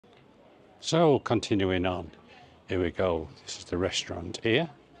So, continuing on, here we go. This is the restaurant here.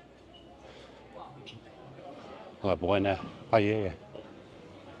 La Buena Paella.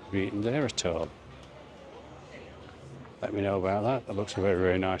 Have you eaten there at all? Let me know about that. That looks a very,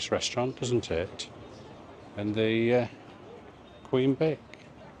 very nice restaurant, doesn't it? And the Queen Vic.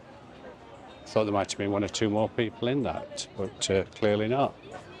 Thought there might have been one or two more people in that, but clearly not.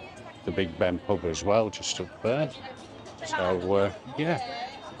 The Big Ben pub as well, just up there. So, yeah.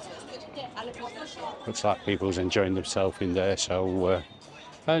 Looks like people's enjoying themselves in there, so,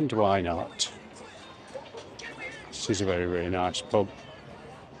 and why not? This is a very, very nice pub,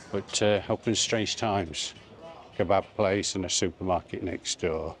 but open strange times. Kebab place and a supermarket next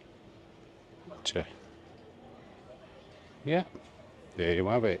door. But, yeah, there you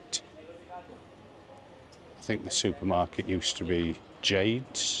have it. I think the supermarket used to be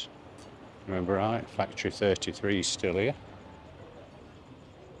Jade's, remember right? Factory 33 is still here.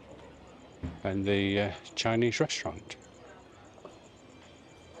 And the Chinese restaurant.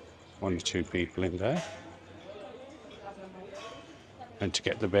 One or two people in there. And to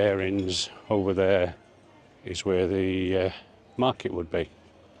get the bearings, over there is where the market would be.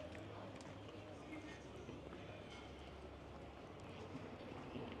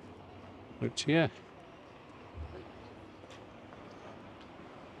 But yeah.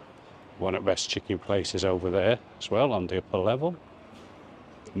 One of the best chicken places over there as well on the upper level.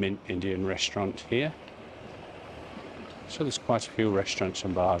 Mint Indian restaurant here. So there's quite a few restaurants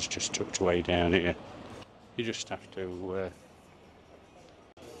and bars just tucked away down here. You just have to...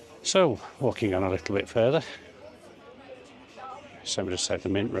 So, walking on a little bit further. Somebody said the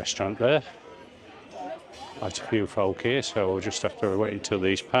Mint restaurant there. Quite a few folk here, so we'll just have to wait until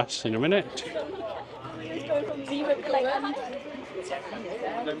these pass in a minute.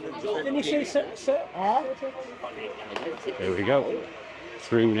 Here we go.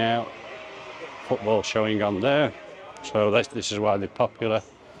 Through now. Football showing on there. So this is why they're popular.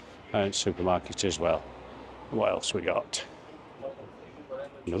 And supermarket as well. What else we got?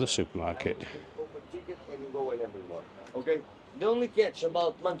 Another supermarket. Okay. The only catch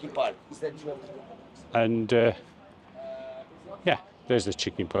about Monkey Park is that you have... And yeah, there's the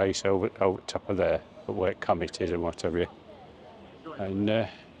chicken place over top of there, but where Comet is and whatever. And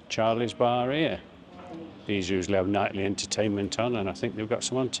Charlie's Bar here. These usually have nightly entertainment on, and I think they've got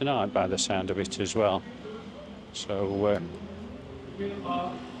some on tonight by the sound of it as well. So,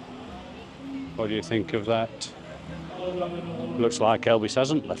 what do you think of that? Looks like Elvis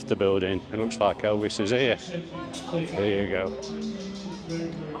hasn't left the building. It looks like Elvis is here. There you go.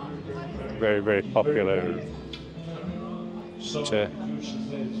 Very, very popular. But,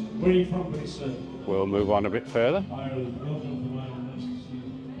 we'll move on a bit further.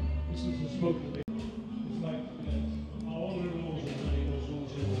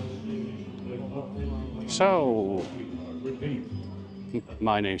 So,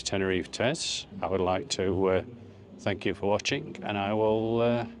 my name's Tenerife Tez. I would like to thank you for watching, and I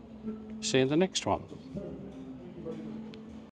will see you in the next one.